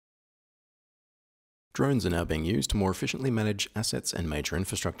Drones are now being used to more efficiently manage assets and major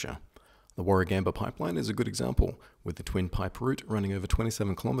infrastructure. The Warragamba pipeline is a good example, with the twin pipe route running over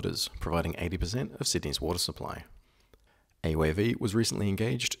 27 kilometres, providing 80% of Sydney's water supply. AUAV was recently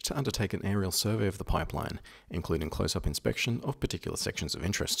engaged to undertake an aerial survey of the pipeline, including close-up inspection of particular sections of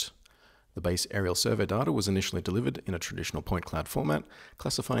interest. The base aerial survey data was initially delivered in a traditional point cloud format,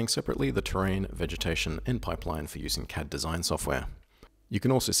 classifying separately the terrain, vegetation, and pipeline for use in CAD design software. You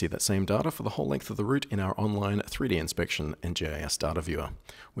can also see that same data for the whole length of the route in our online 3D inspection and GIS data viewer,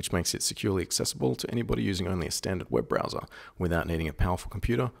 which makes it securely accessible to anybody using only a standard web browser without needing a powerful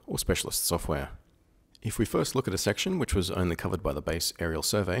computer or specialist software. If we first look at a section which was only covered by the base aerial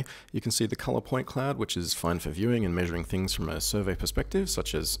survey, you can see the color point cloud, which is fine for viewing and measuring things from a survey perspective,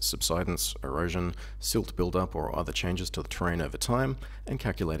 such as subsidence, erosion, silt buildup, or other changes to the terrain over time, and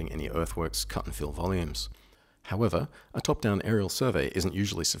calculating any earthworks, cut and fill volumes. However, a top-down aerial survey isn't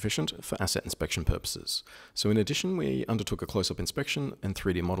usually sufficient for asset inspection purposes. So in addition, we undertook a close-up inspection and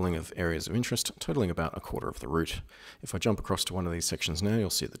 3D modelling of areas of interest, totaling about a quarter of the route. If I jump across to one of these sections now,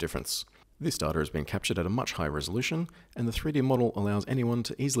 you'll see the difference. This data has been captured at a much higher resolution, and the 3D model allows anyone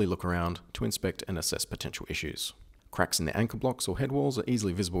to easily look around to inspect and assess potential issues. Cracks in the anchor blocks or head walls are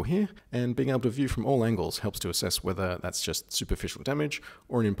easily visible here, and being able to view from all angles helps to assess whether that's just superficial damage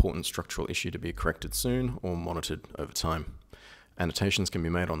or an important structural issue to be corrected soon or monitored over time. Annotations can be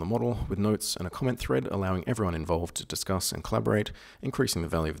made on the model with notes and a comment thread allowing everyone involved to discuss and collaborate, increasing the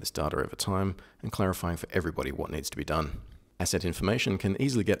value of this data over time and clarifying for everybody what needs to be done. Asset information can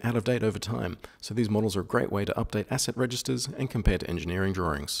easily get out of date over time, so these models are a great way to update asset registers and compare to engineering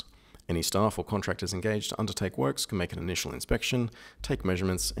drawings. Any staff or contractors engaged to undertake works can make an initial inspection, take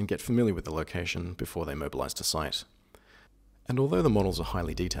measurements, and get familiar with the location before they mobilise to site. And although the models are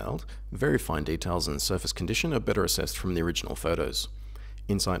highly detailed, very fine details and surface condition are better assessed from the original photos.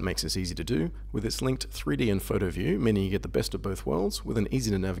 Insight makes this easy to do, with its linked 3D and photo view, meaning you get the best of both worlds, with an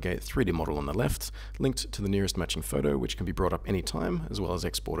easy-to-navigate 3D model on the left, linked to the nearest matching photo, which can be brought up anytime, as well as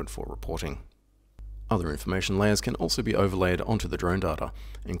exported for reporting. Other information layers can also be overlaid onto the drone data,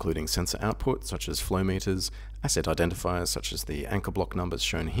 including sensor output such as flow meters, asset identifiers such as the anchor block numbers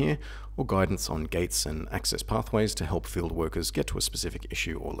shown here, or guidance on gates and access pathways to help field workers get to a specific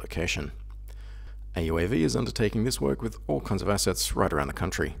issue or location. AUAV is undertaking this work with all kinds of assets right around the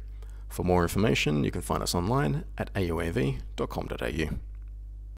country. For more information, you can find us online at auav.com.au.